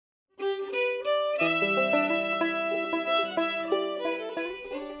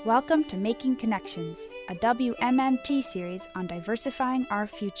Welcome to Making Connections, a WMMT series on diversifying our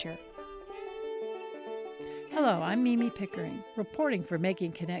future. Hello, I'm Mimi Pickering, reporting for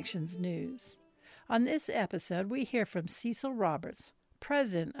Making Connections News. On this episode, we hear from Cecil Roberts,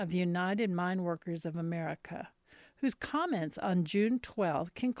 President of the United Mine Workers of America, whose comments on June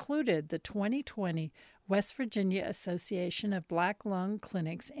 12 concluded the 2020 West Virginia Association of Black Lung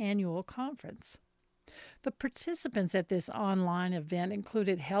Clinics annual conference. The participants at this online event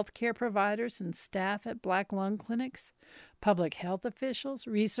included healthcare providers and staff at Black Lung Clinics, public health officials,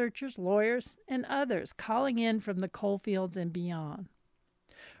 researchers, lawyers, and others calling in from the coalfields and beyond.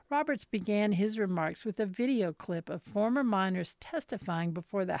 Roberts began his remarks with a video clip of former miners testifying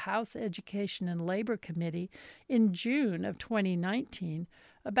before the House Education and Labor Committee in June of 2019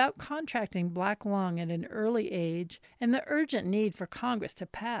 about contracting black lung at an early age and the urgent need for Congress to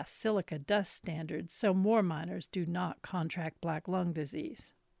pass silica dust standards so more miners do not contract black lung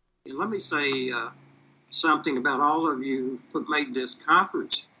disease. Let me say something about all of you who made this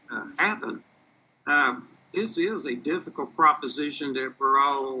conference happen. This is a difficult proposition that we're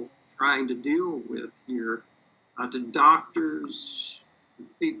all trying to deal with here. The doctors,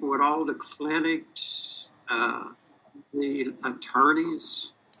 people at all the clinics, the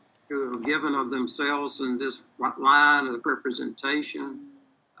attorneys who have given of themselves in this line of representation.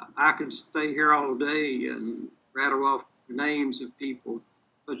 I could stay here all day and rattle off names of people,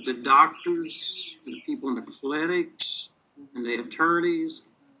 but the doctors, the people in the clinics, and the attorneys,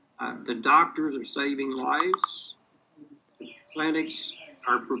 the doctors are saving lives. The clinics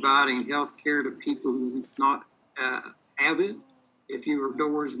are providing health care to people who do not have it if your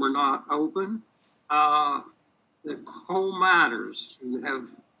doors were not open. The coal miners who have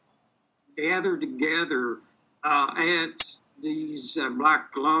gathered together at these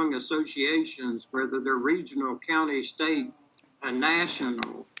black lung associations, whether they're regional, county, state, and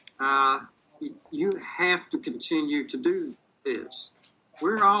national, you have to continue to do this.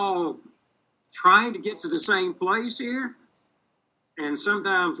 We're all trying to get to the same place here, and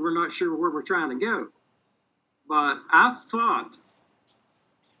sometimes we're not sure where we're trying to go. But I thought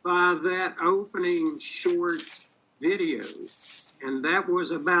by that opening short video, and that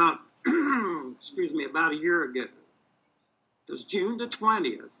was about, about a year ago. It was June the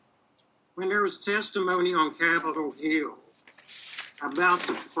 20th, when there was testimony on Capitol Hill about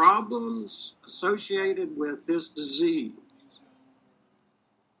the problems associated with this disease.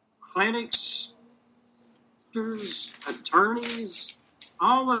 Clinics, doctors, attorneys,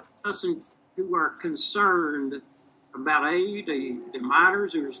 all of us who are concerned about A, the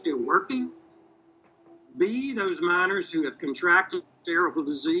miners who are still working, B, those miners who have contracted terrible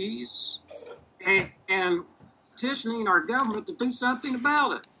disease, and petitioning our government to do something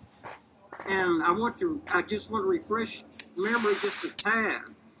about it. And I just want to refresh memory just a tad.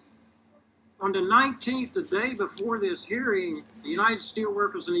 On the 19th, the day before this hearing, the United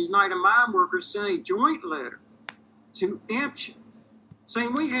Steelworkers and the United Mine Workers sent a joint letter to MSHA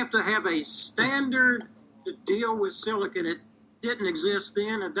saying we have to have a standard to deal with silica that didn't exist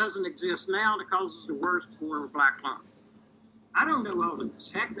then, it doesn't exist now, that causes the worst form of black lung. I don't know all the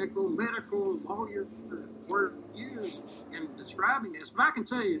technical, medical, lawyer word used in describing this, but I can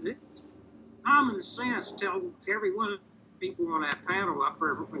tell you that common sense tells every one of the people on that panel up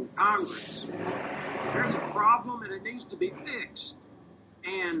there in Congress, there's a problem and it needs to be fixed.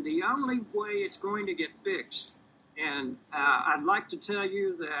 And the only way it's going to get fixed, and I'd like to tell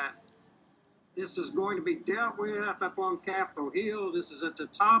you that this is going to be dealt with up on Capitol Hill. This is at the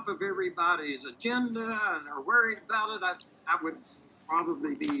top of everybody's agenda, and they're worried about it. I would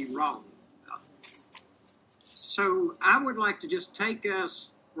probably be wrong about it. So I would like to just take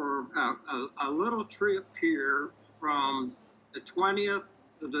us for a little trip here from the 20th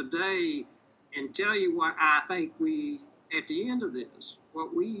to the day and tell you what I think at the end of this,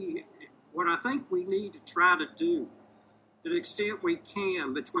 what I think we need to try to do to the extent we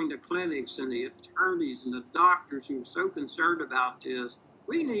can between the clinics and the attorneys and the doctors who are so concerned about this.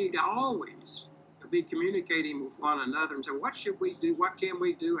 We need to always be communicating with one another and say, what should we do, what can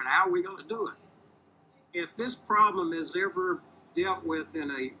we do, and how are we going to do it? If this problem is ever dealt with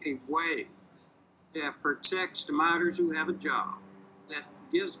in a way that protects the miners who have a job, that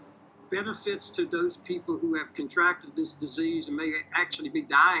gives benefits to those people who have contracted this disease and may actually be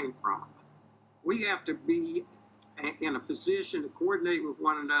dying from it, we have to be in a position to coordinate with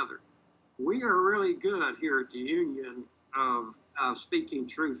one another. We are really good here at the Union of speaking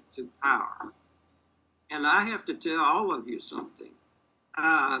truth to power. And I have to tell all of you something.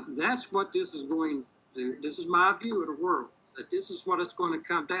 That's what this is going to do. This is my view of the world, that this is what it's going to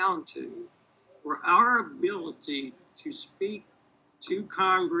come down to. For our ability to speak to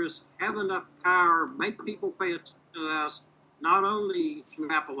Congress, have enough power, make people pay attention to us, not only through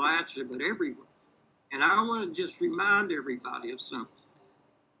Appalachia, but everywhere. And I want to just remind everybody of something.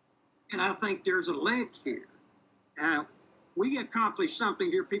 And I think there's a link here. We accomplished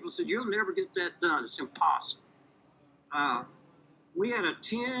something here. People said, you'll never get that done. It's impossible. We had a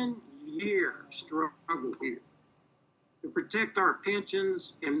 10-year struggle here to protect our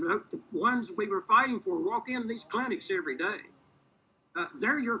pensions, and the ones we were fighting for walk in these clinics every day.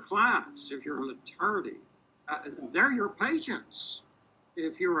 They're your clients if you're an attorney. They're your patients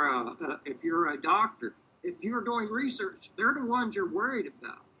if you're a doctor. If you're doing research, they're the ones you're worried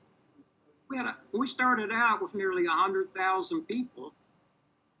about. We started out with nearly 100,000 people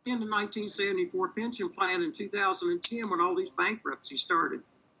in the 1974 pension plan in 2010 when all these bankruptcies started.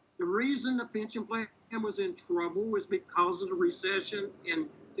 The reason the pension plan was in trouble was because of the recession in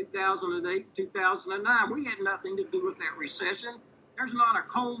 2008, 2009. We had nothing to do with that recession. There's not a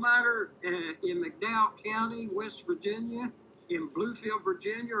coal miner in McDowell County, West Virginia, in Bluefield,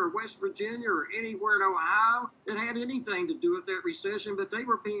 Virginia, or West Virginia, or anywhere in Ohio that had anything to do with that recession, but they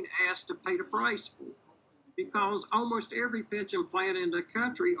were being asked to pay the price for it because almost every pension plan in the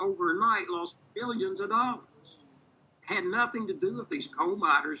country overnight lost billions of dollars. Had nothing to do with these coal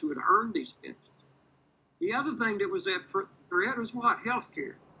miners who had earned these pensions. The other thing that was at threat was what?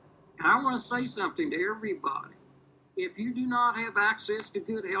 Healthcare. And I want to say something to everybody. If you do not have access to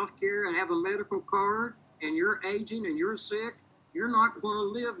good health care and have a medical card and you're aging and you're sick, you're not going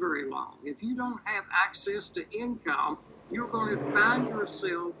to live very long. If you don't have access to income, you're going to find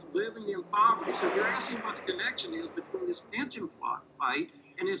yourself living in poverty. So if you're asking what the connection is between this pension fight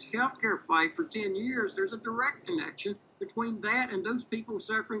and this health care fight for 10 years, there's a direct connection between that and those people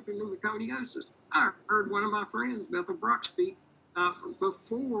suffering from pneumoconiosis. I heard one of my friends, Bethel Brock, speak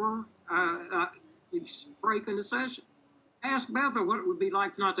before the break in the session. Ask Bethel what it would be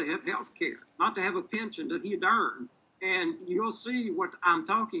like not to have health care, not to have a pension that he'd earned, and you'll see what I'm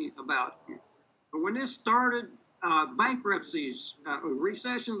talking about here. But when this started, bankruptcies,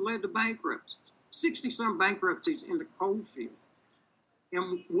 recession led to bankruptcies, 60-some bankruptcies in the coal field.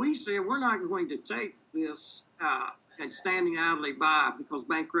 And we said we're not going to take this and standing idly by because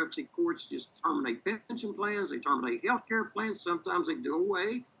bankruptcy courts just terminate pension plans, they terminate health care plans, sometimes they do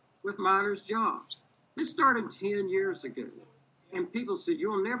away with miners' jobs. This started 10 years ago, and people said,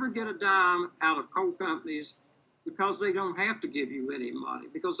 you'll never get a dime out of coal companies because they don't have to give you any money,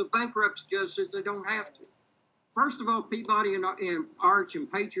 because the bankruptcy judge says they don't have to. First of all, Peabody and Arch and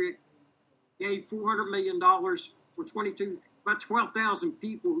Patriot gave $400 million for about 12,000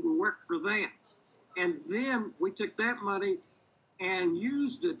 people who worked for them. And then we took that money and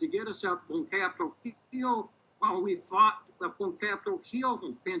used it to get us up on Capitol Hill while we fought up on Capitol Hill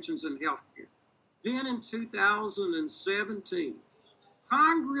for pensions and health care. Then in 2017,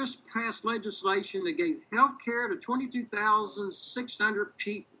 Congress passed legislation that gave health care to 22,600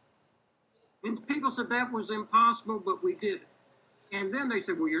 people. And people said that was impossible, but we did it. And then they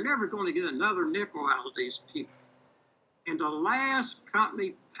said, well, you're never going to get another nickel out of these people. And the last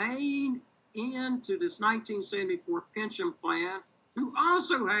company paying into this 1974 pension plan, who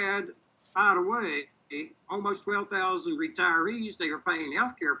also had, by the way, almost 12,000 retirees they were paying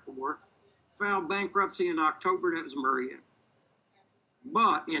health care for, filed bankruptcy in October, and it was Meridian.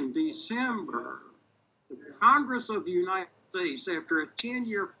 But in December, the Congress of the United States, after a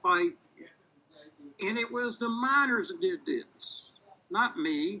 10-year fight, and it was the miners that did this, not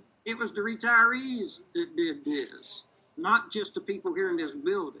me. It was the retirees that did this, not just the people here in this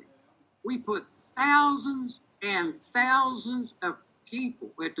building. We put thousands and thousands of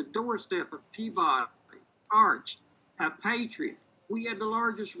people at the doorstep of Peabody, Arch, Patriot. We had the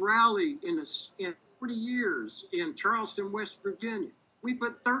largest rally in 40 years in Charleston, West Virginia. We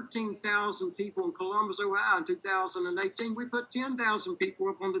put 13,000 people in Columbus, Ohio in 2018. We put 10,000 people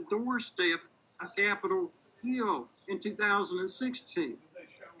up on the doorstep of Capitol Hill in 2016.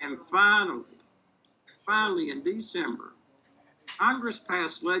 And finally in December, Congress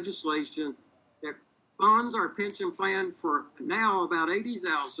passed legislation that funds our pension plan for now about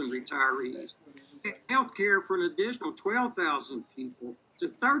 80,000 retirees, health care for an additional 12,000 people. So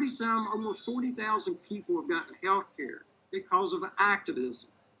 30-some, almost 40,000 people have gotten health care because of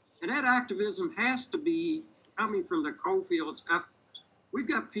activism. And that activism has to be coming from the coal fields up. We've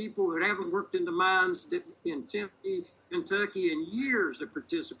got people that haven't worked in the mines in Tennessee, Kentucky in years that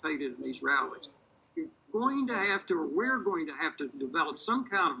participated in these rallies. We're going to have to develop some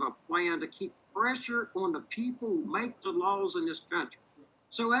kind of a plan to keep pressure on the people who make the laws in this country.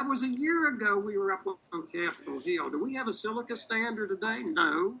 So that was a year ago we were up on Capitol Hill. Do we have a silica standard today?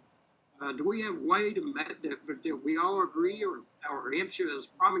 No. Do we have a way that we all agree, or MSHA has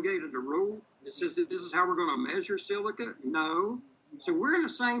promulgated a rule that says that this is how we're going to measure silica? No. So we're in the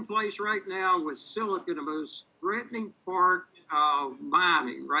same place right now with silica, the most threatening part of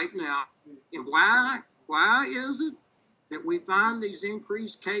mining right now. And why? Why is it that we find these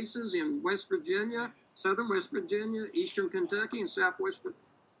increased cases in West Virginia, southern West Virginia, eastern Kentucky, and southwest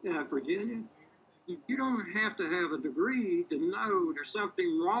Virginia? You don't have to have a degree to know there's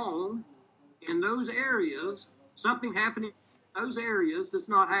something wrong in those areas, something happening in those areas that's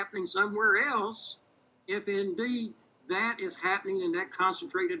not happening somewhere else. If indeed that is happening in that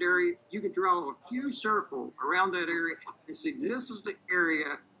concentrated area, you can draw a huge circle around that area and see this is the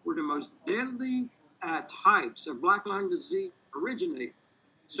area where the most deadly types of black lung disease originate.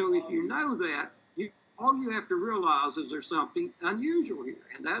 So if you know that, all you have to realize is there's something unusual here.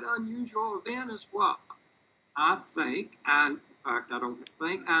 And that unusual event is what? I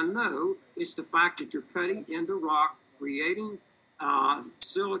know it's the fact that you're cutting into rock, creating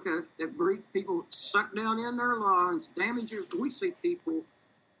silica that people suck down in their lungs, damages. We see people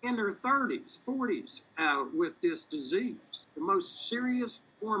in their 30s, 40s with this disease, the most serious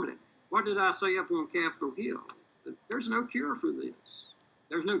form of it. What did I say up on Capitol Hill? There's no cure for this.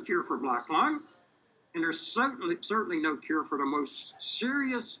 There's no cure for black lung, and there's certainly no cure for the most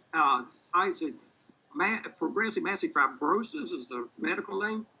serious types of progressive massive fibrosis is the medical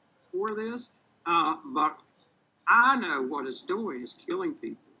name for this. But I know what it's doing is killing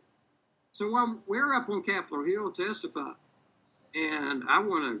people. So when we're up on Capitol Hill testifying, and I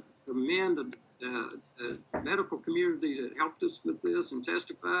want to commend the medical community that helped us with this and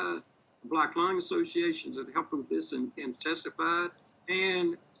testified, the Black Lung Associations that helped with this and testified,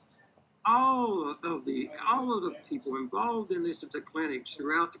 and all of the people involved in this at the clinics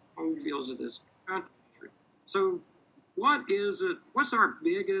throughout the coal fields of this country. So what is our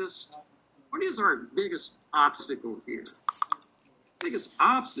biggest obstacle here? The biggest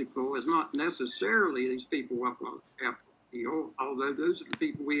obstacle is not necessarily these people up on Capitol Hill, although those are the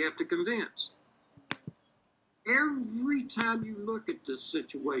people we have to convince. Every time you look at this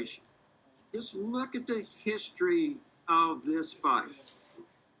situation, just look at the history of this fight.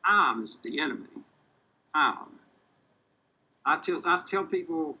 Time is the enemy. Time. I tell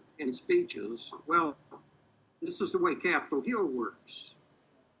people in speeches, well, this is the way Capitol Hill works.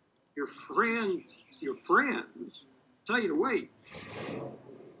 Your friends tell you to wait.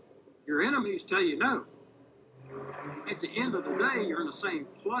 Your enemies tell you no. At the end of the day, you're in the same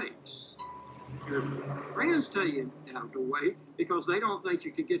place. Your friends tell you to wait because they don't think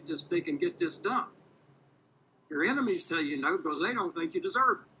you can get this. They can get this done. Your enemies tell you no because they don't think you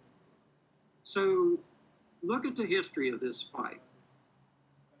deserve it. So, look at the history of this fight.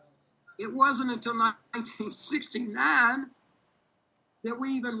 It wasn't until 1969 that we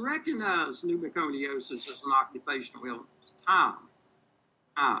even recognized pneumoconiosis as an occupational illness. Time.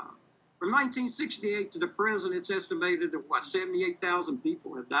 From 1968 to the present, it's estimated that 78,000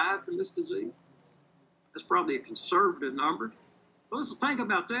 people have died from this disease. That's probably a conservative number. But let's think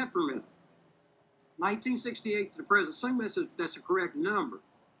about that for a minute. 1968 to the present, assume that's a correct number.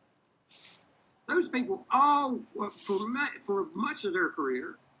 Those people all, for much of their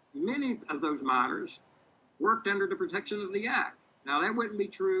career, many of those miners worked under the protection of the Act. Now, that wouldn't be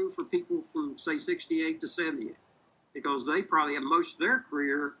true for people from, say, 68 to 78, because they probably have most of their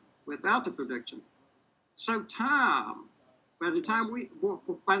career without the protection. So by the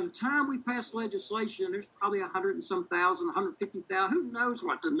time we pass legislation, there's probably 100 and some thousand, 150,000, who knows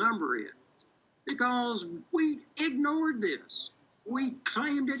what the number is, because we ignored this. We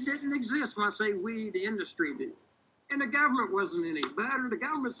claimed it didn't exist. When I say we, the industry did. And the government wasn't any better. The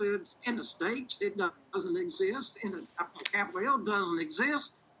government said in the states it doesn't exist. In the Capitol Hill it doesn't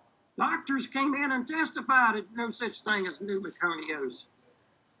exist. Doctors came in and testified that no such thing as pneumoconiosis.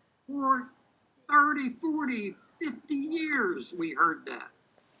 For 30, 40, 50 years we heard that.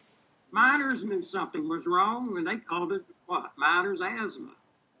 Miners knew something was wrong when they called it what? Miners' asthma.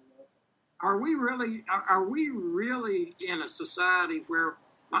 Are we really in a society where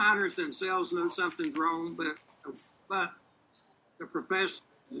miners themselves know something's wrong, but the profession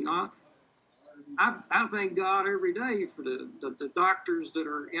is not? I thank God every day for the doctors that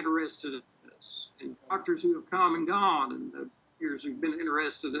are interested in this, and doctors who have come and gone, and the years who've been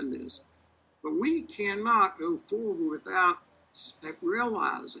interested in this. But we cannot go forward without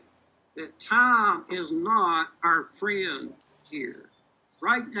realizing that time is not our friend here.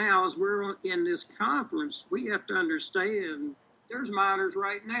 Right now, as we're in this conference, we have to understand there's miners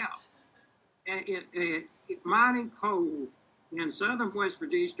right now. And mining coal in southern West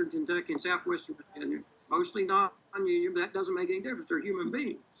Virginia, eastern Kentucky, and southwestern Virginia, mostly non-union, that doesn't make any difference. They're human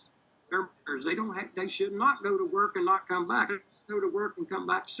beings. They should not go to work and not come back. Go to work and come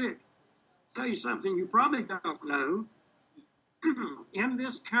back sick. Tell you something you probably don't know. In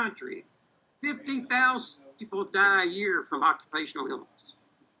this country, 50,000 people die a year from occupational illness.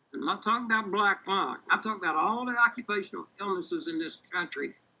 I'm not talking about black lung. I'm talking about all the occupational illnesses in this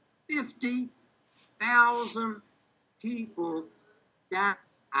country. 50,000 people die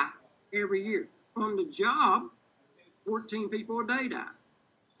every year. On the job, 14 people a day die.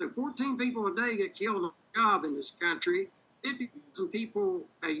 So 14 people a day get killed on the job in this country. 50,000 people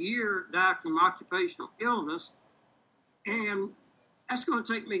a year die from occupational illness. And that's going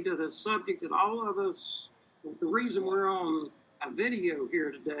to take me to the subject that all of us, the reason we're on a video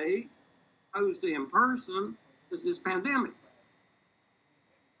here today, opposed to in person, is this pandemic.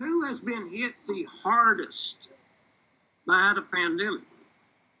 Who has been hit the hardest by the pandemic?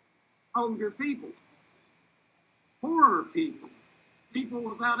 Older people, poorer people, people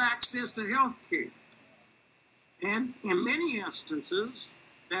without access to health care. And in many instances,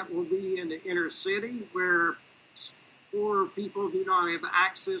 that will be in the inner city where poor people do not have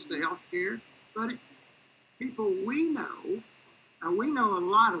access to health care. But people we know a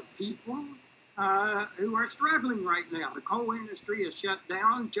lot of people who are struggling right now. The coal industry is shut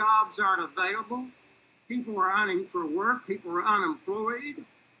down. Jobs aren't available. People are hunting for work. People are unemployed.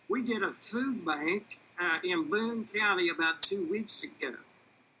 We did a food bank in Boone County about 2 weeks ago.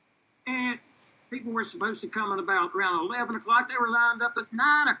 And people were supposed to come at about around 11 o'clock. They were lined up at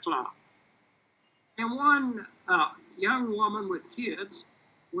 9 o'clock. And one young woman with kids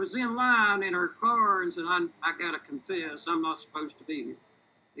was in line in her car and said, I got to confess, I'm not supposed to be here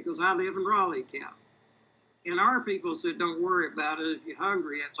because I live in Raleigh County. And our people said, don't worry about it. If you're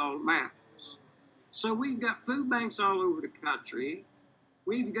hungry, that's all that matters. So we've got food banks all over the country.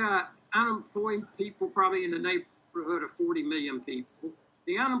 We've got unemployed people probably in the neighborhood of 40 million people.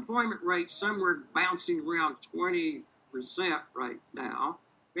 The unemployment rate somewhere bouncing around 20% right now.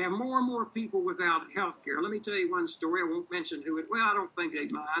 We have more and more people without health care. Let me tell you one story. I won't mention who it. Well, I don't think they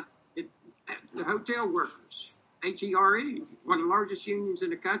mind. The hotel workers, HERE, one of the largest unions in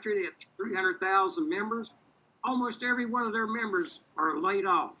the country. They have 300,000 members. Almost every one of their members are laid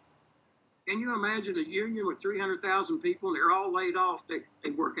off. Can you imagine a union with 300,000 people and they're all laid off? They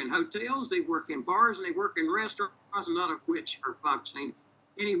work in hotels, they work in bars, and they work in restaurants, none of which are functioning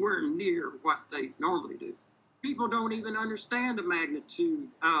anywhere near what they normally do. People don't even understand the magnitude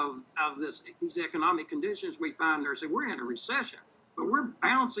of these economic conditions we find ourselves. We're in a recession, but we're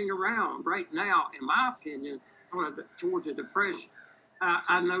bouncing around right now, in my opinion, towards a depression.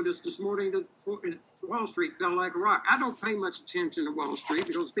 I noticed this morning that Wall Street fell like a rock. I don't pay much attention to Wall Street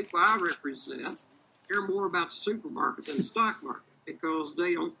because people I represent care more about the supermarket than the stock market because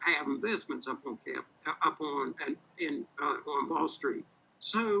they don't have investments up on Wall Street.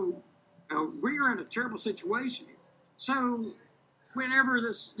 So we're in a terrible situation. So whenever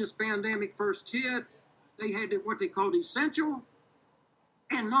this pandemic first hit, they had what they called essential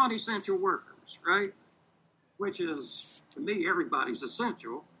and non-essential workers, right? Which is, to me, everybody's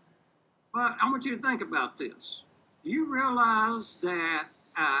essential. But I want you to think about this. Do you realize that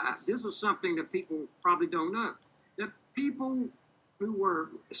this is something that people probably don't know? That people who were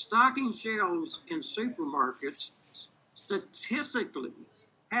stocking shelves in supermarkets statistically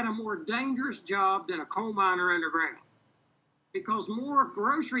had a more dangerous job than a coal miner underground because more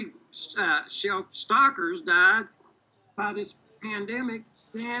grocery shelf stockers died by this pandemic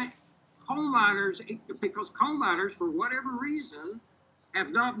than coal miners, because coal miners, for whatever reason,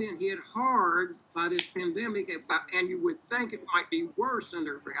 have not been hit hard by this pandemic, and you would think it might be worse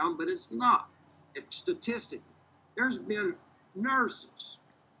underground, but it's not. It's statistically. There's been nurses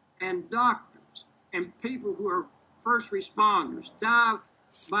and doctors and people who are first responders die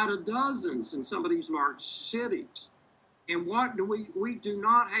by the dozens in some of these large cities. And what do we do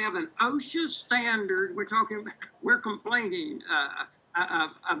not have an OSHA standard. We're complaining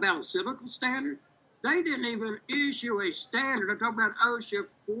about a civical standard. They didn't even issue a standard. I'm talking about OSHA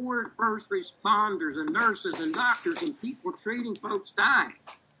for first responders and nurses and doctors and people treating folks dying.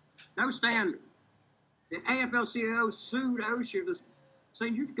 No standard. The AFL-CIO sued OSHA to say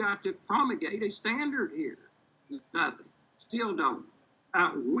you've got to promulgate a standard here. Nothing. Still don't.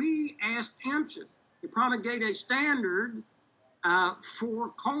 We asked MSHA to promulgate a standard for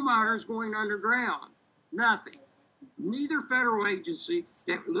coal miners going underground. Nothing. Neither federal agency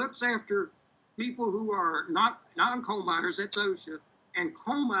that looks after people who are not non-coal miners, that's OSHA, and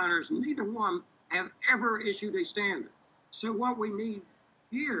coal miners, neither one have ever issued a standard. So what we need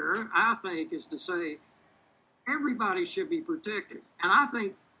here, I think, is to say everybody should be protected. And I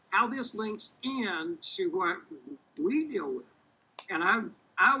think how this links in to what we deal with. And I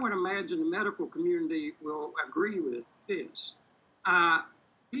I would imagine the medical community will agree with this.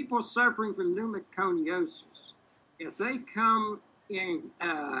 People suffering from pneumoconiosis, if they come in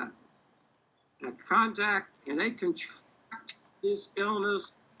contact and they contract this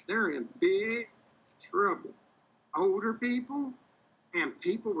illness, they're in big trouble. Older people and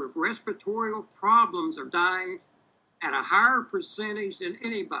people with respiratory problems are dying at a higher percentage than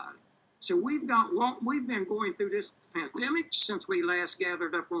anybody. So we've been going through this pandemic since we last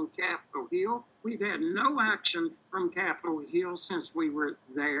gathered up on Capitol Hill. We've had no action from Capitol Hill since we were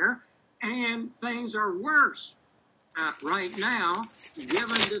there, and things are worse right now,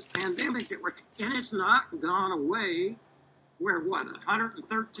 given this pandemic. And it's not gone away. We're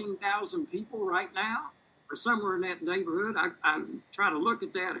 113,000 people right now, or somewhere in that neighborhood. I try to look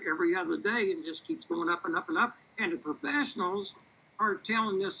at that every other day, and it just keeps going up and up and up. And the professionals are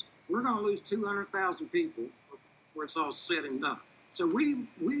telling us we're going to lose 200,000 people before it's all said and done. So we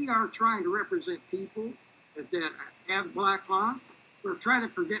are trying to represent people that have black lung. We're trying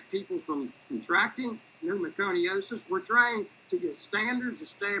to prevent people from contracting pneumoconiosis. We're trying to get standards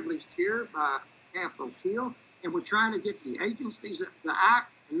established here by Capitol Hill, and we're trying to get the agencies to act.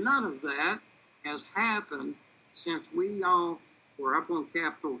 None of that has happened since we all were up on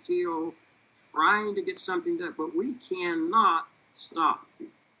Capitol Hill trying to get something done, but we cannot stop.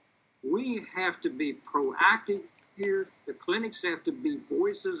 We have to be proactive here. The clinics have to be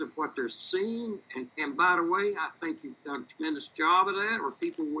voices of what they're seeing. And by the way, I think you've done a tremendous job of that, or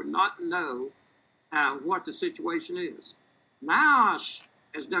people would not know what the situation is. NIOSH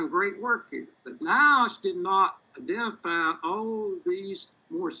has done great work here, but NIOSH did not identify all these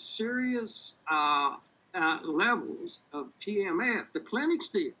more serious levels of PMF. The clinics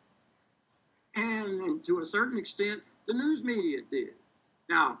did. And to a certain extent, the news media did.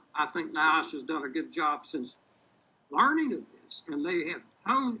 Now, I think NIOSH has done a good job since learning of this, and they have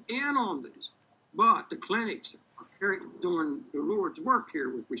honed in on this. But the clinics are doing the Lord's work here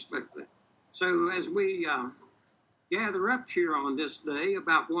with respect to that. So as we gather up here on this day,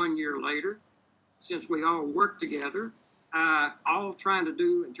 about 1 year later, since we all work together, all trying to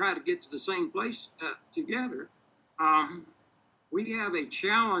do and try to get to the same place together, we have a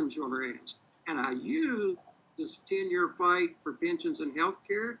challenge on our hands. And I use this 10-year fight for pensions and health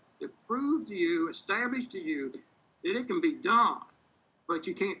care to prove to you, establish to you, that it can be done, but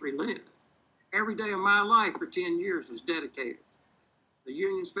you can't relent. Every day of my life for 10 years was dedicated. The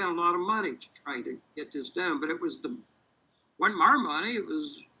union spent a lot of money trying to get this done, but wasn't our money. It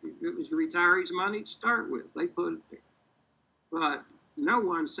was the retirees' money to start with. They put it there. But no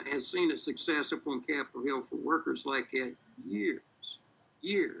one has seen a success up on Capitol Hill for workers like that years.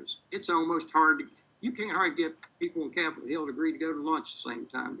 It's almost hard you can't hardly get people on Capitol Hill to agree to go to lunch at the same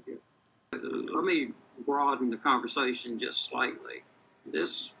time together. Let me broaden the conversation just slightly.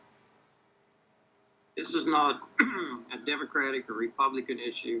 This is not a Democratic or Republican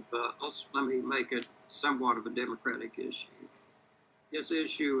issue, but let me make it somewhat of a Democratic issue. This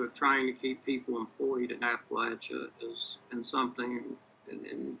issue of trying to keep people employed in Appalachia has been something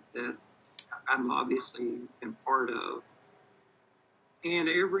that I'm obviously been part of. And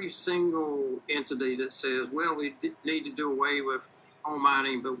every single entity that says, well, we need to do away with coal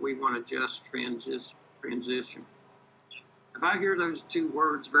mining, but we want a just transition. If I hear those two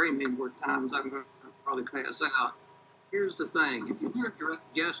words very many more times, I'm going to probably pass out. Here's the thing. If you want a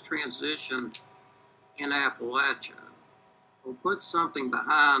just transition in Appalachia, we'll put something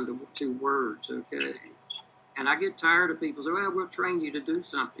behind the two words, okay? And I get tired of people saying, well, we'll train you to do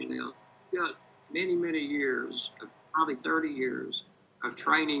something else. You've got many, many years, probably 30 years, of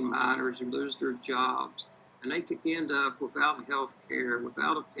training miners who lose their jobs, and they could end up without health care,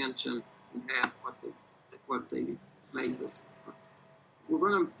 without a pension, and half what they made before. If we're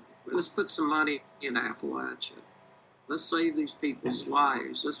going to, let's put some money in Appalachia. Let's save these people's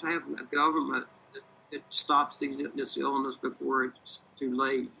lives. Let's have a government that stops this illness before it's too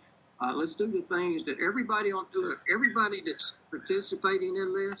late. Let's do the things that everybody that's participating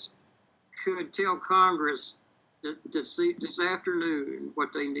in this could tell Congress this afternoon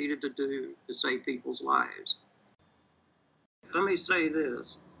what they needed to do to save people's lives. Let me say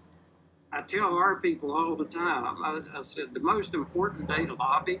this. I tell our people all the time, I said the most important day to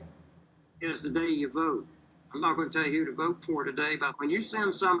lobby is the day you vote. I'm not going to tell you who to vote for today, but when you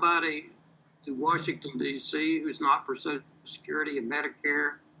send somebody to Washington, D.C., who's not for Social Security and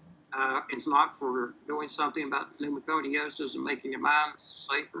Medicare, it's not for doing something about pneumoconiosis and making your mind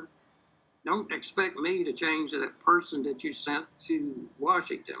safer, don't expect me to change that person that you sent to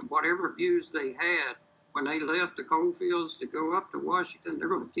Washington. Whatever views they had when they left the coal fields to go up to Washington, they're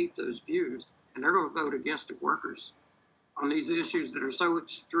going to keep those views, and they're going to vote against the workers. on these issues that are so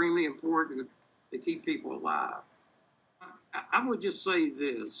extremely important to keep people alive. I would just say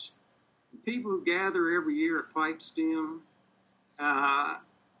this. People who gather every year at Pipestem, I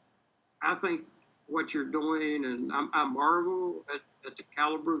think what you're doing, and I marvel at the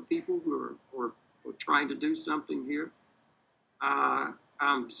caliber of people who are trying to do something here.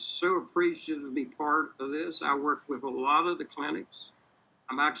 I'm so appreciative to be part of this. I work with a lot of the clinics.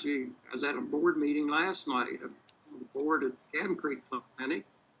 I was at a board meeting last night, the board at Cabin Creek Clinic,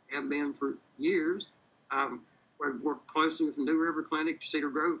 have been for years. We've worked closely with the New River Clinic, Cedar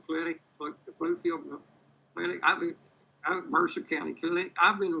Grove Clinic, Bluefield Clinic, Mercer County Clinic.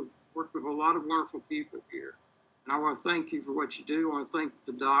 I've been working with a lot of wonderful people here. And I want to thank you for what you do. I want to thank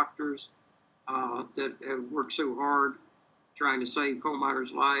the doctors that have worked so hard trying to save coal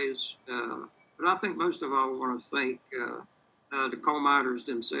miners' lives. But I think most of all, I want to thank the coal miners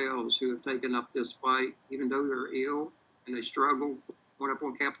themselves who have taken up this fight, even though they're ill and they struggle, went up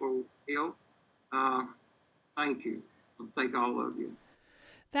on Capitol Hill. Thank you. Thank all of you.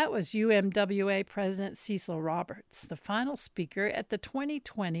 That was UMWA President Cecil Roberts, the final speaker at the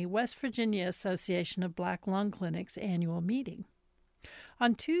 2020 West Virginia Association of Black Lung Clinics annual meeting.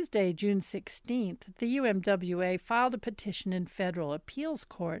 On Tuesday, June 16th, the UMWA filed a petition in federal appeals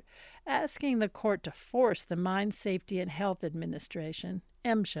court asking the court to force the Mine Safety and Health Administration,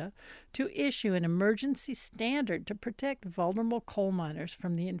 MSHA, to issue an emergency standard to protect vulnerable coal miners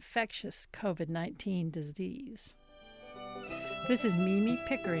from the infectious COVID-19 disease. This is Mimi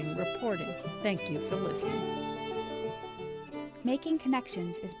Pickering reporting. Thank you for listening. Making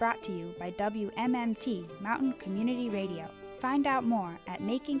Connections is brought to you by WMMT Mountain Community Radio. Find out more at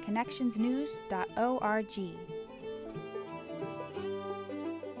makingconnectionsnews.org.